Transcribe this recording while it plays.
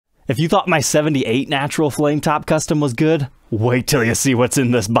If you thought my 78 natural flame top custom was good, wait till you see what's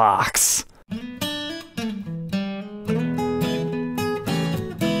in this box.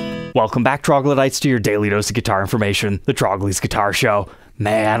 Welcome back, Troglodytes, to your daily dose of guitar information, the Trogly's Guitar Show.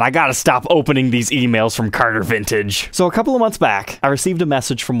 Man, I gotta stop opening these emails from Carter Vintage. So a couple of months back, I received a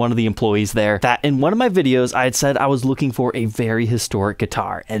message from one of the employees there that in one of my videos, I had said I was looking for a very historic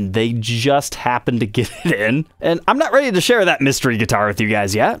guitar, and they just happened to get it in. And I'm not ready to share that mystery guitar with you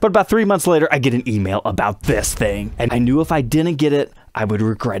guys yet, but about 3 months later, I get an email about this thing. And I knew if I didn't get it, I would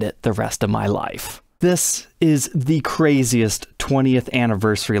regret it the rest of my life. This is the craziest 20th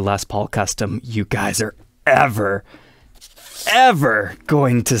anniversary Les Paul Custom you guys are ever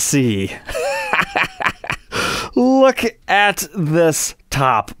going to see. Look at this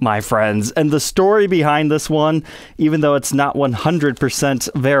top, my friends. And the story behind this one, even though it's not 100%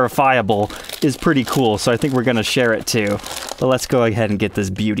 verifiable, is pretty cool. So I think we're going to share it too. But let's go ahead and get this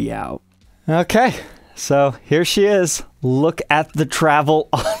beauty out. Okay, so here she is. Look at the travel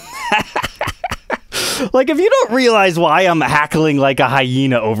on that. Like, if you don't realize why I'm hackling like a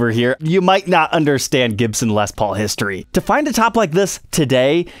hyena over here, you might not understand Gibson Les Paul history. To find a top like this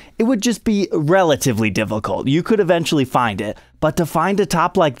today, it would just be relatively difficult. You could eventually find it, but to find a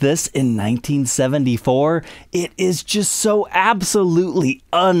top like this in 1974, it is just so absolutely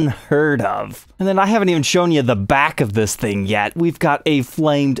unheard of. And then I haven't even shown you the back of this thing yet. We've got a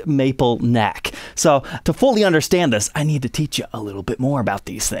flamed maple neck. So to fully understand this, I need to teach you a little bit more about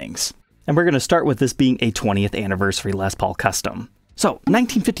these things. And we're going to start with this being a 20th anniversary Les Paul Custom. So,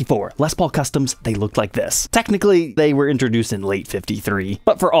 1954, Les Paul Customs, they looked like this. Technically, they were introduced in late 53,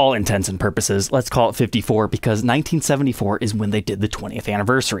 but for all intents and purposes, let's call it 54 because 1974 is when they did the 20th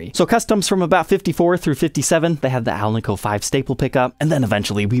anniversary. So Customs from about 54 through 57, they had the Alnico 5 staple pickup, and then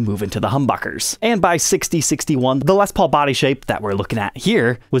eventually we move into the humbuckers. And by 60-61, the Les Paul body shape that we're looking at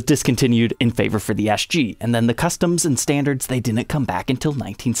here was discontinued in favor for the SG, and then the Customs and Standards, they didn't come back until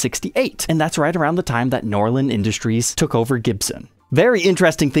 1968. And that's right around the time that Norland Industries took over Gibson. Very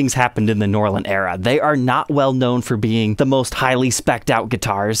interesting things happened in the Norland era. They are not well known for being the most highly spec'd out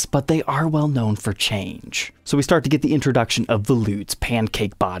guitars, but they are well known for change. So we start to get the introduction of volutes,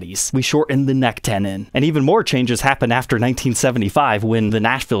 pancake bodies. We shorten the neck tenon. And even more changes happen after 1975 when the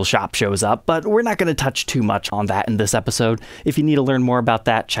Nashville shop shows up, but we're not going to touch too much on that in this episode. If you need to learn more about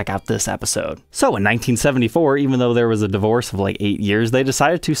that, check out this episode. So in 1974, even though there was a divorce of like 8 years, they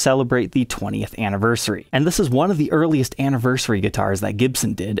decided to celebrate the 20th anniversary. And this is one of the earliest anniversary guitars that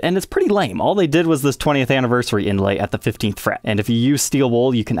Gibson did, and it's pretty lame. All they did was this 20th anniversary inlay at the 15th fret, and if you use steel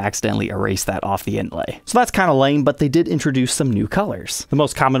wool, you can accidentally erase that off the inlay. So that's kind of lame, but they did introduce some new colors. The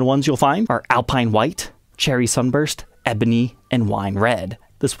most common ones you'll find are Alpine White, Cherry Sunburst, Ebony, and Wine Red.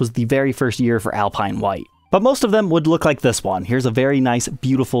 This was the very first year for Alpine White. But most of them would look like this one. Here's a very nice,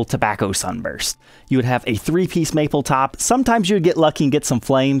 beautiful tobacco sunburst. You would have a 3-piece maple top. Sometimes you'd get lucky and get some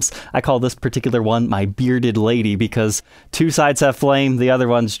flames. I call this particular one my bearded lady because 2 sides have flame, the other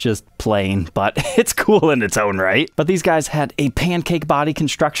one's just plain, but it's cool in its own right. But these guys had a pancake body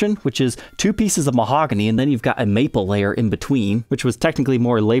construction, which is 2 pieces of mahogany, and then you've got a maple layer in between, which was technically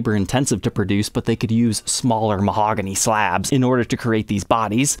more labor intensive to produce, but they could use smaller mahogany slabs in order to create these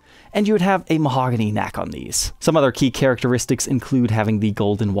bodies, and you would have a mahogany neck on these. Some other key characteristics include having the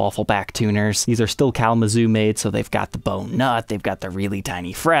golden waffle back tuners. These are still Kalamazoo made, so they've got the bone nut, they've got the really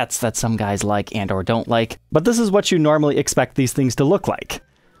tiny frets that some guys like and or don't like, but this is what you normally expect these things to look like.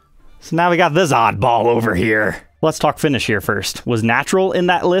 So now we got this oddball over here. Let's talk finish here first. Was natural in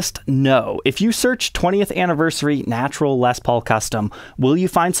that list? No. If you search 20th anniversary natural Les Paul Custom, will you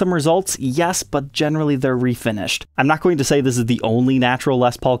find some results? Yes, but generally they're refinished. I'm not going to say this is the only natural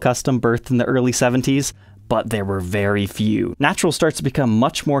Les Paul Custom birthed in the early 70s, but there were very few. Natural starts to become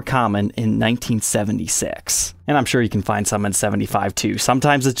much more common in 1976. And I'm sure you can find some in 75 too.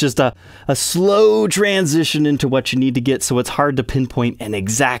 Sometimes it's just a slow transition into what you need to get, so it's hard to pinpoint an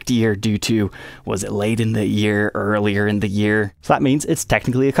exact year due to, was it late in the year, earlier in the year? So that means it's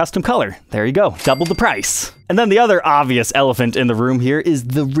technically a custom color. There you go, double the price. And then the other obvious elephant in the room here is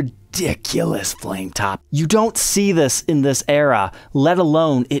the ridiculous flame top. You don't see this in this era, let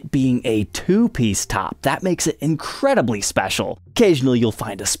alone it being a 2-piece top. That makes it incredibly special. Occasionally you'll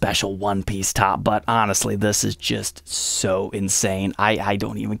find a special 1-piece top, but honestly, this is just so insane. I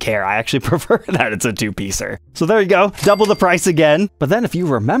don't even care. I actually prefer that it's a 2-piecer. So there you go, double the price again. But then if you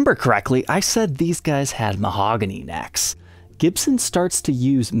remember correctly, I said these guys had mahogany necks. Gibson starts to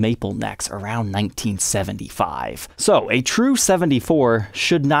use maple necks around 1975. So a true 74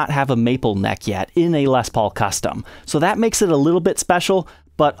 should not have a maple neck yet in a Les Paul Custom. So that makes it a little bit special,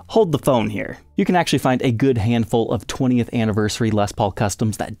 But hold the phone here. You can actually find a good handful of 20th anniversary Les Paul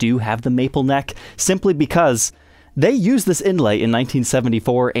Customs that do have the maple neck, simply because they used this inlay in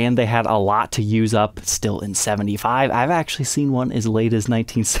 1974, and they had a lot to use up still in 75. I've actually seen one as late as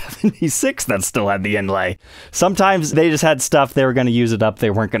 1976 that still had the inlay. Sometimes they just had stuff, they were going to use it up, they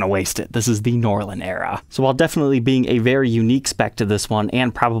weren't going to waste it. This is the Norlin era. So while definitely being a very unique spec to this one,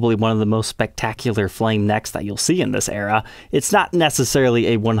 and probably one of the most spectacular flame necks that you'll see in this era, it's not necessarily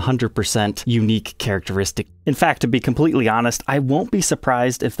a 100% unique characteristic. In fact, to be completely honest, I won't be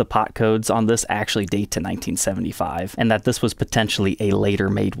surprised if the pot codes on this actually date to 1975, and that this was potentially a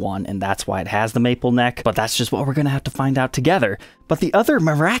later made one, and that's why it has the maple neck, but that's just what we're going to have to find out together. But the other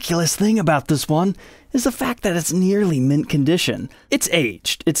miraculous thing about this one is the fact that it's nearly mint condition. It's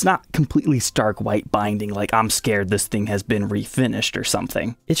aged. It's not completely stark white binding like I'm scared this thing has been refinished or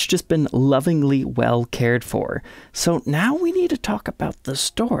something. It's just been lovingly well cared for. So now we need to talk about the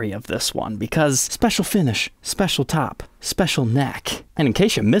story of this one, because special finish, special top, special neck. And in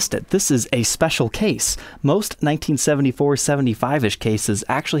case you missed it, this is a special case. Most 1974-75-ish cases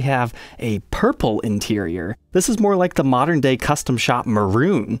actually have a purple interior. This is more like the modern day custom shop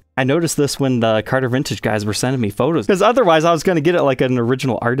maroon. I noticed this when the Carter Vintage guys were sending me photos, because otherwise I was going to get it like an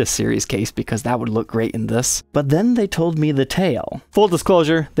original artist series case, because that would look great in this. But then they told me the tale. Full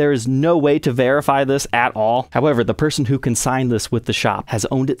disclosure, there is no way to verify this at all. However, the person who consigned this with the shop has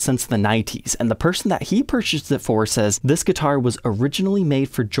owned it since the 90s, and the person that he purchased it for says this guitar was originally made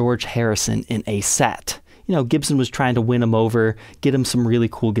for George Harrison in a set. You know, Gibson was trying to win him over, get him some really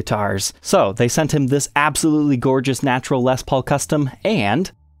cool guitars. So they sent him this absolutely gorgeous natural Les Paul Custom,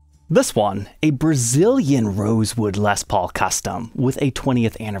 and this one, a Brazilian rosewood Les Paul Custom with a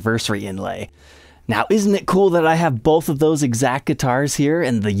 20th anniversary inlay. Now, isn't it cool that I have both of those exact guitars here,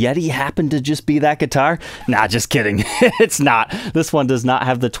 and the Yeti happened to just be that guitar? Nah, just kidding. It's not. This one does not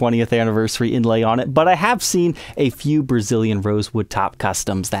have the 20th anniversary inlay on it, but I have seen a few Brazilian rosewood top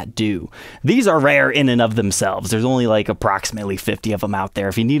customs that do. These are rare in and of themselves. There's only like approximately 50 of them out there.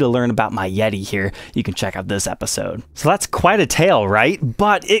 If you need to learn about my Yeti here, you can check out this episode. So that's quite a tale, right?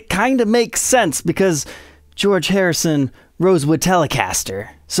 But it kind of makes sense, because George Harrison, rosewood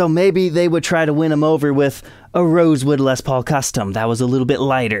Telecaster. So maybe they would try to win him over with a rosewood Les Paul Custom that was a little bit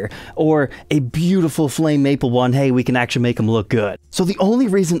lighter, or a beautiful flame maple one. Hey, we can actually make them look good. So the only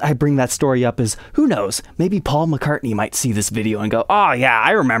reason I bring that story up is, who knows, maybe Paul McCartney might see this video and go, oh yeah,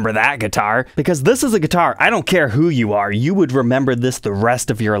 I remember that guitar. Because this is a guitar, I don't care who you are, you would remember this the rest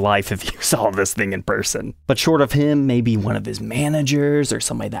of your life if you saw this thing in person. But short of him, maybe one of his managers or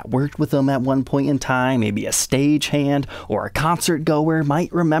somebody that worked with him at one point in time, maybe a stagehand or a concert goer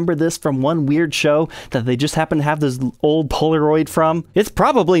might remember this from one weird show that they just happen to have this old Polaroid from. It's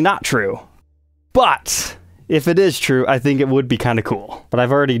probably not true, but if it is true, I think it would be kind of cool. But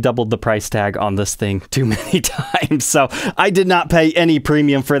I've already doubled the price tag on this thing too many times, so I did not pay any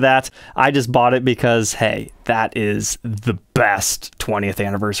premium for that. I just bought it because, hey, that is the best 20th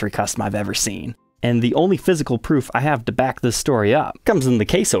anniversary custom I've ever seen. And the only physical proof I have to back this story up comes in the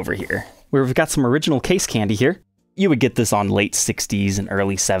case over here, where we've got some original case candy here. You would get this on late 60s and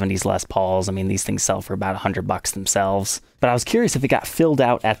early 70s Les Pauls. I mean, these things sell for about $100 themselves. But I was curious if it got filled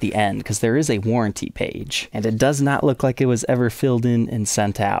out at the end, because there is a warranty page, and it does not look like it was ever filled in and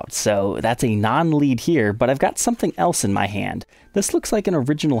sent out. So that's a non-lead here, but I've got something else in my hand. This looks like an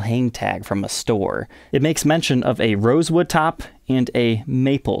original hang tag from a store. It makes mention of a rosewood top and a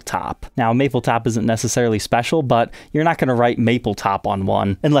maple top. Now, maple top isn't necessarily special, but you're not going to write maple top on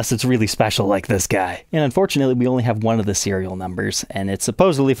one unless it's really special like this guy. And unfortunately, we only have one of the serial numbers, and it's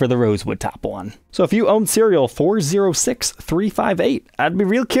supposedly for the rosewood top one. So if you own serial 406358, I'd be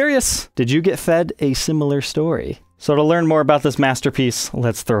real curious. Did you get fed a similar story? So to learn more about this masterpiece,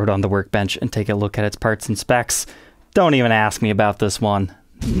 let's throw it on the workbench and take a look at its parts and specs. Don't even ask me about this one.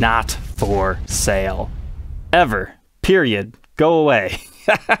 Not for sale. Ever. Period. Go away.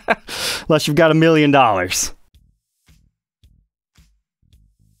 Unless you've got $1 million. I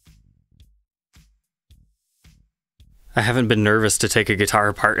haven't been nervous to take a guitar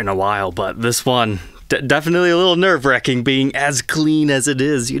apart in a while, but this one, definitely a little nerve-wracking being as clean as it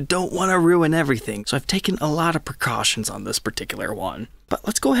is. You don't want to ruin everything, so I've taken a lot of precautions on this particular one. But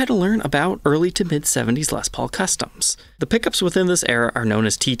let's go ahead and learn about early to mid-70s Les Paul Customs. The pickups within this era are known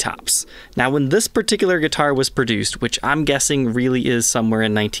as T-tops. Now, when this particular guitar was produced, which I'm guessing really is somewhere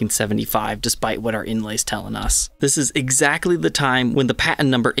in 1975, despite what our inlay's telling us, this is exactly the time when the patent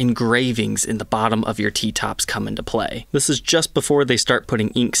number engravings in the bottom of your T-tops come into play. This is just before they start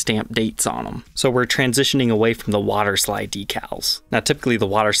putting ink stamp dates on them. So we're transitioning away from the water slide decals. Now, typically the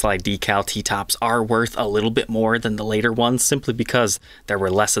water slide decal T-tops are worth a little bit more than the later ones, simply because there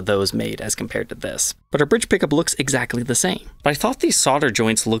were less of those made as compared to this. But our bridge pickup looks exactly the same. But I thought these solder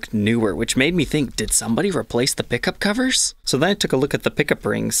joints looked newer, which made me think, did somebody replace the pickup covers? So then I took a look at the pickup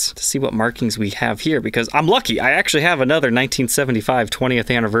rings to see what markings we have here, because I'm lucky. I actually have another 1975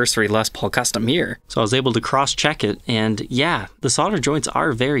 20th anniversary Les Paul Custom here. So I was able to cross-check it, and yeah, the solder joints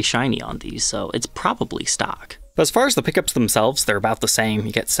are very shiny on these, so it's probably stock. But as far as the pickups themselves, they're about the same.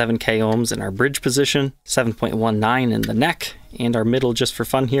 You get 7K ohms in our bridge position, 7.19 in the neck, and our middle, just for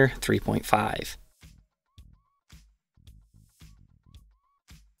fun here, 3.5.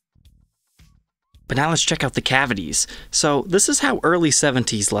 But now let's check out the cavities. So this is how early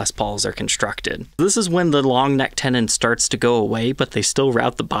 70s Les Pauls are constructed. This is when the long neck tenon starts to go away, but they still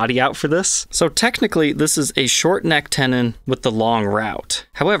route the body out for this. So technically this is a short neck tenon with the long route.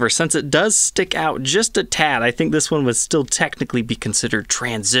 However, since it does stick out just a tad, I think this one would still technically be considered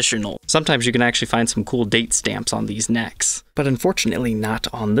transitional. Sometimes you can actually find some cool date stamps on these necks, but unfortunately not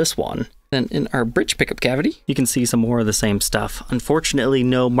on this one. Then in our bridge pickup cavity, you can see some more of the same stuff. Unfortunately,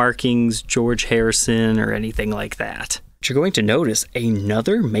 no markings, George Harrison, or anything like that. But you're going to notice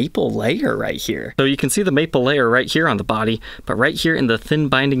another maple layer right here. So you can see the maple layer right here on the body, but right here in the thin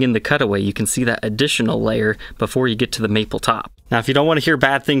binding in the cutaway, you can see that additional layer before you get to the maple top. Now, if you don't want to hear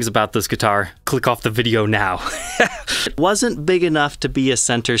bad things about this guitar, click off the video now. It wasn't big enough to be a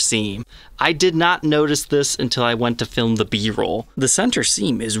center seam. I did not notice this until I went to film the B-roll. The center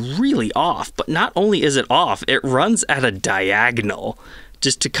seam is really off, but not only is it off, it runs at a diagonal,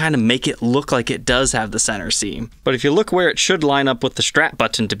 just to kind of make it look like it does have the center seam. But if you look where it should line up with the strap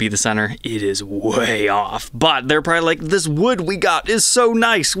button to be the center, it is way off. But they're probably like, this wood we got is so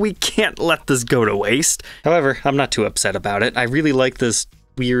nice, we can't let this go to waste. However, I'm not too upset about it. I really like this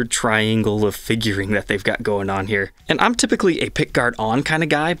weird triangle of figuring that they've got going on here. And I'm typically a pickguard on kind of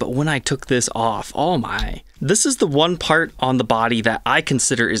guy, but when I took this off, oh my. This is the one part on the body that I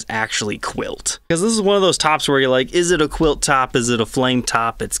consider is actually quilt. Because this is one of those tops where you're like, is it a quilt top? Is it a flame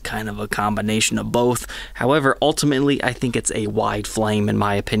top? It's kind of a combination of both. However, ultimately, I think it's a wide flame in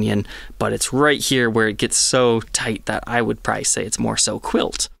my opinion, but it's right here where it gets so tight that I would probably say it's more so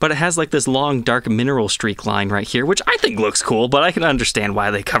quilt. But it has like this long dark mineral streak line right here, which I think looks cool, but I can understand why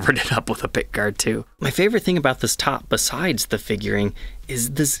they covered it up with a pickguard too. My favorite thing about this top, besides the figuring,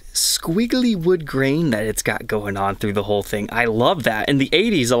 is this squiggly wood grain that it's got going on through the whole thing. I love that. In the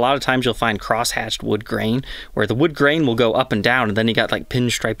 80s, a lot of times you'll find cross-hatched wood grain, where the wood grain will go up and down, and then you got like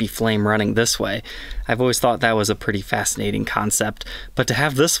pinstripey flame running this way. I've always thought that was a pretty fascinating concept, but to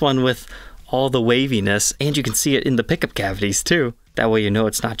have this one with all the waviness, and you can see it in the pickup cavities too, that way you know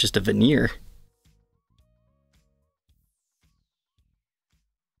it's not just a veneer.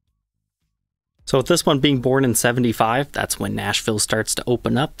 So with this one being born in 75, that's when Nashville starts to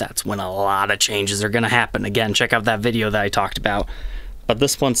open up. That's when a lot of changes are going to happen. Again, check out that video that I talked about. But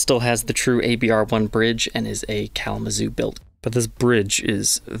this one still has the true ABR1 bridge and is a Kalamazoo built. But this bridge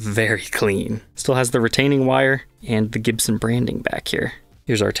is very clean. Still has the retaining wire and the Gibson branding back here.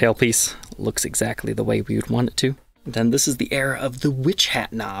 Here's our tailpiece. Looks exactly the way we would want it to. Then this is the era of the witch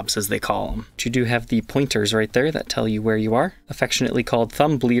hat knobs, as they call them. But you do have the pointers right there that tell you where you are. Affectionately called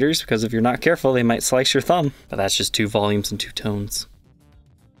thumb bleeders, because if you're not careful, they might slice your thumb. But that's just 2 volumes and 2 tones.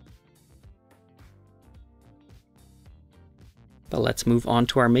 But let's move on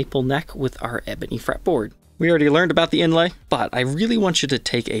to our maple neck with our ebony fretboard. We already learned about the inlay, but I really want you to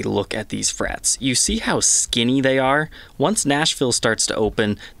take a look at these frets. You see how skinny they are? Once Nashville starts to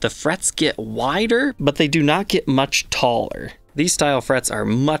open, the frets get wider, but they do not get much taller. These style frets are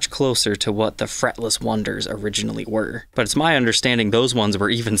much closer to what the fretless Wonders originally were, but it's my understanding those ones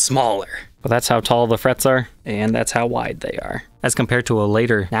were even smaller. Well, that's how tall the frets are, and that's how wide they are, as compared to a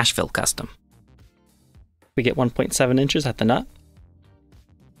later Nashville Custom. We get 1.7 inches at the nut.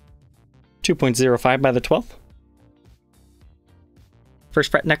 2.05 by the 12th.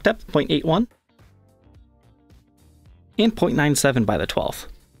 First fret neck depth, 0.81. And 0.97 by the 12th.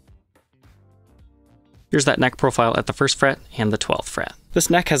 Here's that neck profile at the 1st fret and the 12th fret.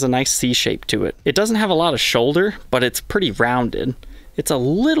 This neck has a nice C shape to it. It doesn't have a lot of shoulder, but it's pretty rounded. It's a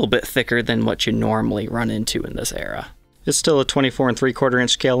little bit thicker than what you normally run into in this era. It's still a 24 3/4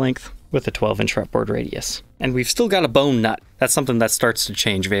 inch scale length with a 12-inch fretboard radius. And we've still got a bone nut. That's something that starts to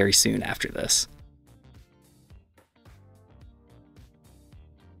change very soon after this.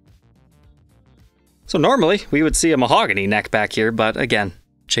 So normally we would see a mahogany neck back here, but again,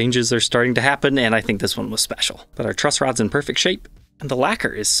 changes are starting to happen, and I think this one was special. But our truss rod's in perfect shape, and the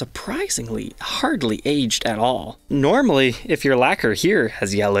lacquer is surprisingly hardly aged at all. Normally, if your lacquer here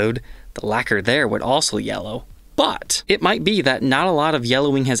has yellowed, the lacquer there would also yellow. But it might be that not a lot of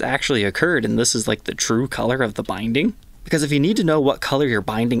yellowing has actually occurred, and this is like the true color of the binding. Because if you need to know what color your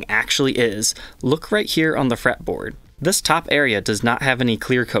binding actually is, look right here on the fretboard. This top area does not have any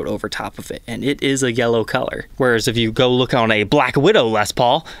clear coat over top of it, and it is a yellow color. Whereas if you go look on a Black Widow Les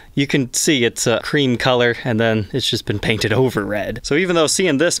Paul, you can see it's a cream color, and then it's just been painted over red. So even though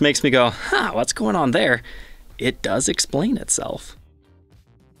seeing this makes me go, huh, what's going on there? It does explain itself.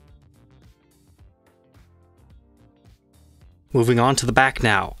 Moving on to the back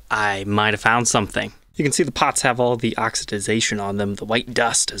now, I might have found something. You can see the pots have all the oxidization on them, the white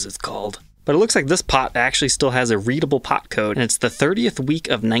dust as it's called. But it looks like this pot actually still has a readable pot code, and it's the 30th week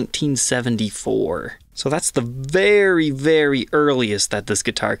of 1974. So that's the very, very earliest that this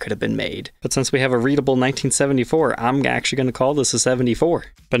guitar could have been made. But since we have a readable 1974, I'm actually going to call this a 74.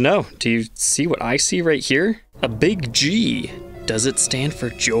 But no, do you see what I see right here? A big G. Does it stand for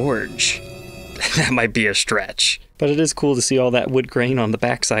George? That might be a stretch. But it is cool to see all that wood grain on the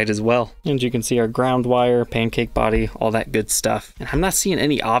backside as well. And you can see our ground wire, pancake body, all that good stuff. And I'm not seeing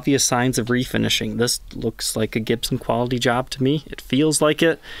any obvious signs of refinishing. This looks like a Gibson quality job to me. It feels like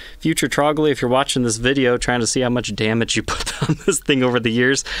it. Future Trogly, if you're watching this video trying to see how much damage you put on this thing over the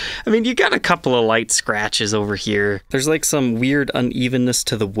years, I mean, you got a couple of light scratches over here. There's like some weird unevenness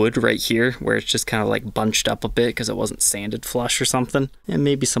to the wood right here where it's just kind of like bunched up a bit because it wasn't sanded flush or something. And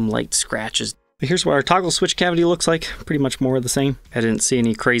maybe some light scratches. But here's what our toggle switch cavity looks like, pretty much more of the same. I didn't see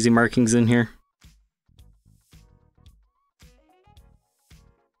any crazy markings in here.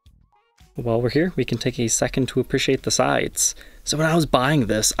 While we're here, we can take a second to appreciate the sides. So when I was buying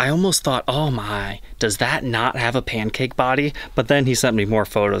this, I almost thought, oh my, does that not have a pancake body? But then he sent me more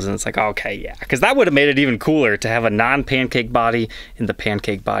photos and it's like, okay, yeah. Because that would have made it even cooler to have a non-pancake body in the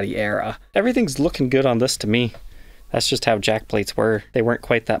pancake body era. Everything's looking good on this to me. That's just how jack plates were. They weren't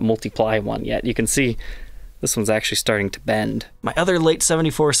quite that multiply one yet. You can see this one's actually starting to bend. My other late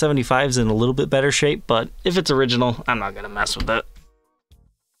 74, 75 is in a little bit better shape, but if it's original, I'm not gonna mess with it.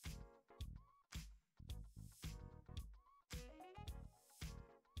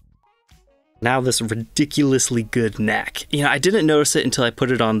 Now this ridiculously good neck. You know, I didn't notice it until I put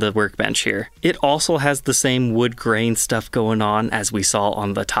it on the workbench here. It also has the same wood grain stuff going on as we saw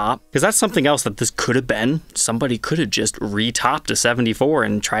on the top. Because that's something else that this could have been. Somebody could have just re-topped a 74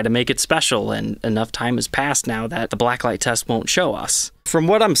 and tried to make it special, and enough time has passed now that the blacklight test won't show us. From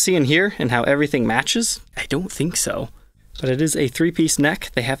what I'm seeing here and how everything matches, I don't think so. But it is a 3-piece neck.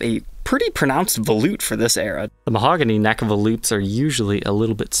 They have a pretty pronounced volute for this era. The mahogany neck volutes are usually a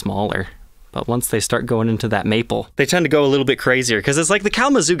little bit smaller. But once they start going into that maple, they tend to go a little bit crazier, because it's like the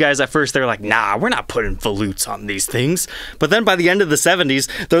Kalamazoo guys at first, they're like, nah, we're not putting volutes on these things. But then by the end of the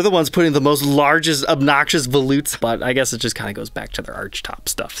 70s, they're the ones putting the most largest, obnoxious volutes. But I guess it just kind of goes back to their archtop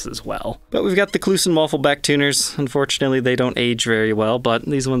stuffs as well. But we've got the Kluson waffleback tuners. Unfortunately, they don't age very well, but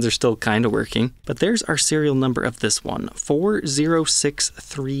these ones are still kind of working. But there's our serial number of this one,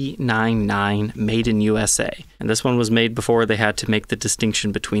 406399, made in USA. And this one was made before they had to make the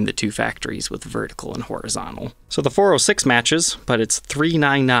distinction between the two factories with vertical and horizontal. So the 406 matches, but it's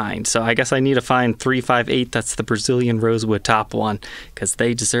 399. So I guess I need to find 358. That's the Brazilian rosewood top one, because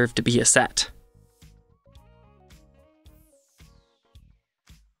they deserve to be a set.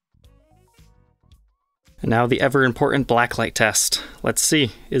 And now the ever important blacklight test. Let's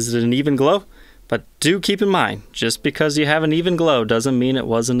see, is it an even glow? But do keep in mind, just because you have an even glow doesn't mean it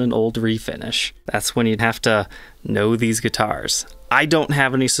wasn't an old refinish. That's when you'd have to know these guitars. I don't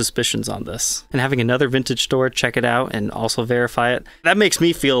have any suspicions on this. And having another vintage store check it out and also verify it, that makes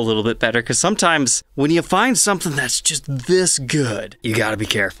me feel a little bit better, because sometimes when you find something that's just this good, you gotta be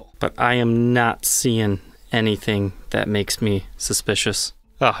careful. But I am not seeing anything that makes me suspicious.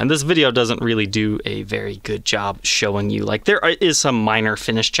 Oh, and this video doesn't really do a very good job showing you, like, there is some minor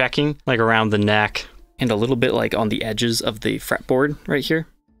finish checking, like around the neck and a little bit like on the edges of the fretboard right here.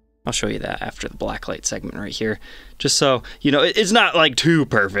 I'll show you that after the blacklight segment right here, just so, you know, it's not like too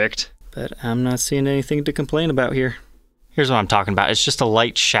perfect, but I'm not seeing anything to complain about here. Here's what I'm talking about. It's just a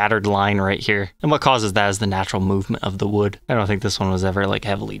light shattered line right here. And what causes that is the natural movement of the wood. I don't think this one was ever like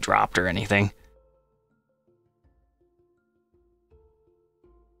heavily dropped or anything.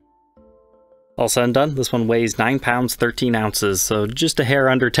 All said and done, this one weighs 9 pounds 13 ounces, so just a hair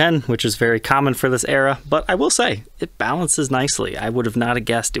under 10, which is very common for this era, but I will say, it balances nicely. I would have not have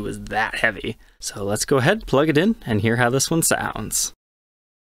guessed it was that heavy. So let's go ahead, plug it in, and hear how this one sounds.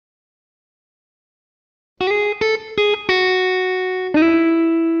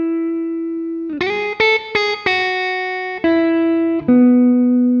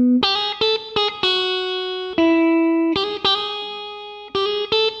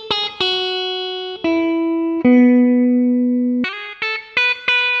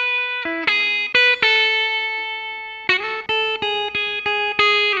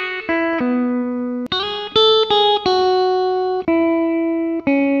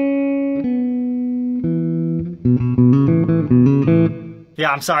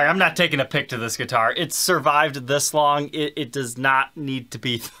 Yeah, I'm sorry, I'm not taking a pick to this guitar. It's survived this long, it does not need to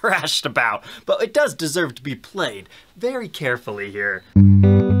be thrashed about, but it does deserve to be played very carefully here.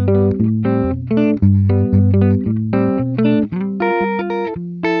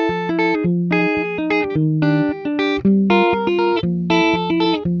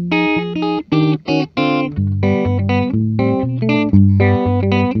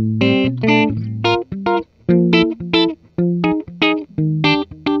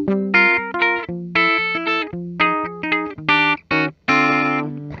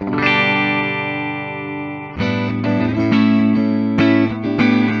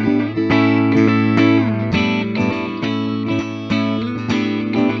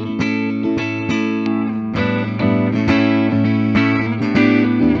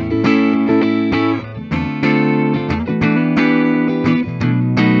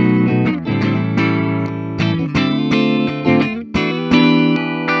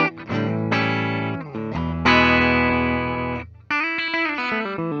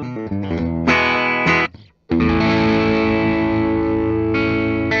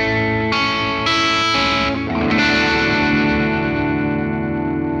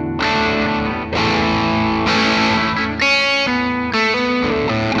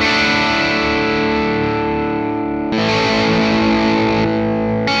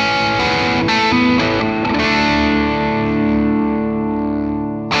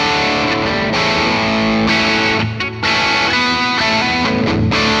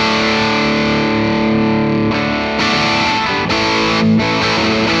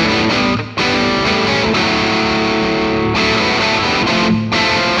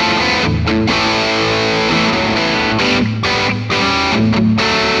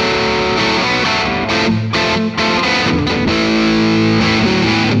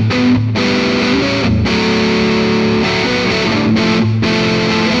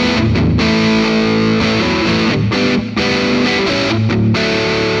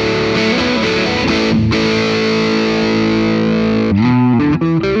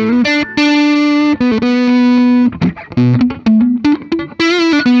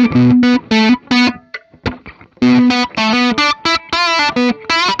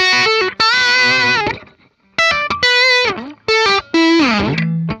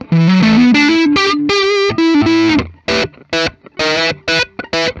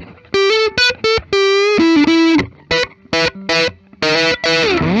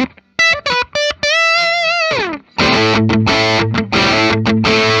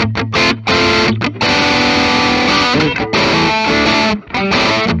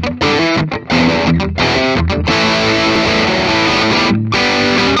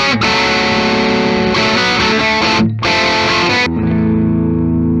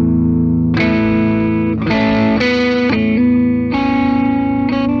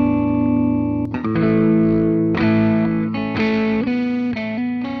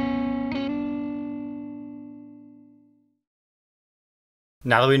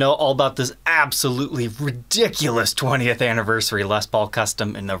 Now that we know all about this absolutely ridiculous 20th anniversary Les Paul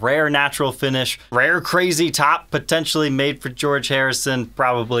Custom in the rare natural finish, rare crazy top, potentially made for George Harrison,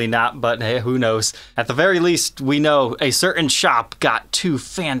 probably not, but hey, who knows. At the very least, we know a certain shop got two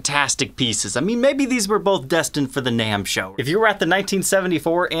fantastic pieces. I mean, maybe these were both destined for the NAMM show. If you were at the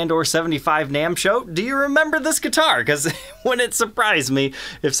 1974 and or 75 NAMM show, do you remember this guitar? Because wouldn't it surprise me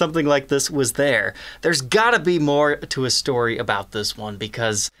if something like this was there. There's gotta be more to a story about this one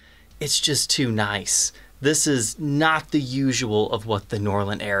because it's just too nice. This is not the usual of what the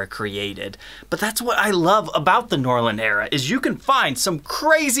Norlin era created. But that's what I love about the Norlin era, is you can find some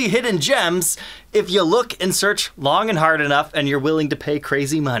crazy hidden gems if you look and search long and hard enough and you're willing to pay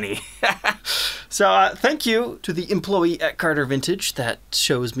crazy money. So thank you to the employee at Carter Vintage that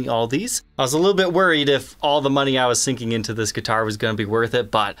shows me all these. I was a little bit worried if all the money I was sinking into this guitar was gonna be worth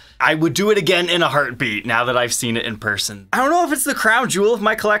it, but I would do it again in a heartbeat now that I've seen it in person. I don't know if it's the crown jewel of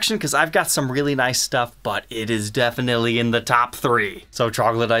my collection because I've got some really nice stuff, but it is definitely in the top 3. So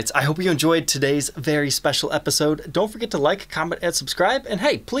troglodytes, I hope you enjoyed today's very special episode. Don't forget to like, comment, and subscribe. And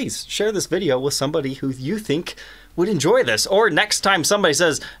hey, please share this video with somebody who you think would enjoy this. Or next time somebody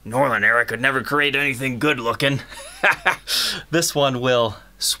says, Norlin era could never create anything good looking, this one will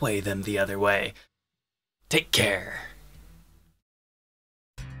sway them the other way. Take care.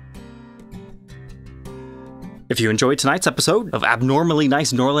 If you enjoyed tonight's episode of abnormally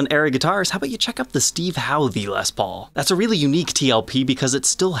nice Norlin era guitars, how about you check out the Steve Howe the Les Paul? That's a really unique TLP because it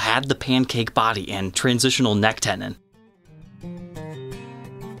still had the pancake body and transitional neck tenon.